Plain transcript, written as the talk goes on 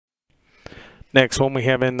Next one we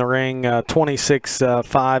have in the ring,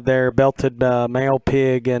 26.5 there, belted male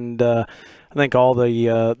pig, and I think all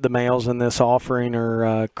the males in this offering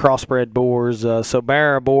are crossbred boars. So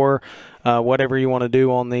Barra boar, whatever you want to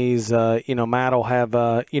do on these, Matt will have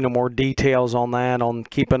more details on that, on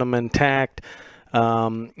keeping them intact.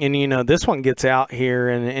 And this one gets out here,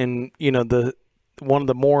 and the one of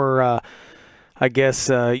the more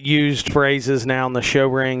used phrases now in the show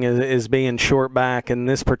ring is being short back, and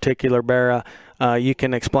this particular Barra, you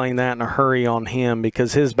can explain that in a hurry on him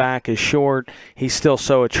because his back is short. He's still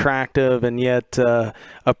so attractive and yet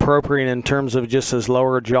appropriate in terms of just his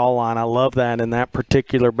lower jawline. I love that in that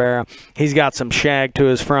particular Barra. He's got some shag to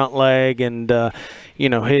his front leg, and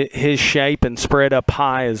his shape and spread up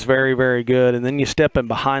high is very, very good. And then you step in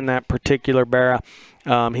behind that particular Barra.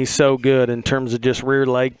 He's so good in terms of just rear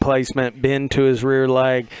leg placement, bend to his rear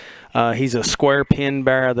leg. He's a square pin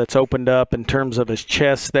Barra that's opened up in terms of his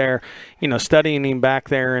chest there. Studying him back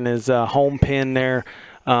there in his home pin there.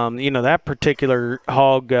 That particular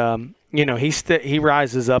hog, he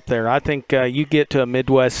rises up there. I think you get to a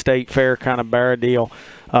Midwest State Fair kind of Barra deal.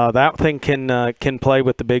 That thing can play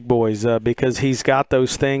with the big boys because he's got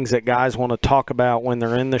those things that guys want to talk about when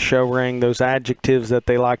they're in the show ring, those adjectives that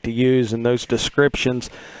they like to use and those descriptions.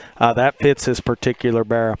 That fits this particular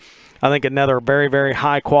Barra. I think another very, very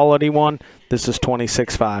high quality one. This is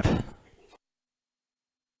 26.5.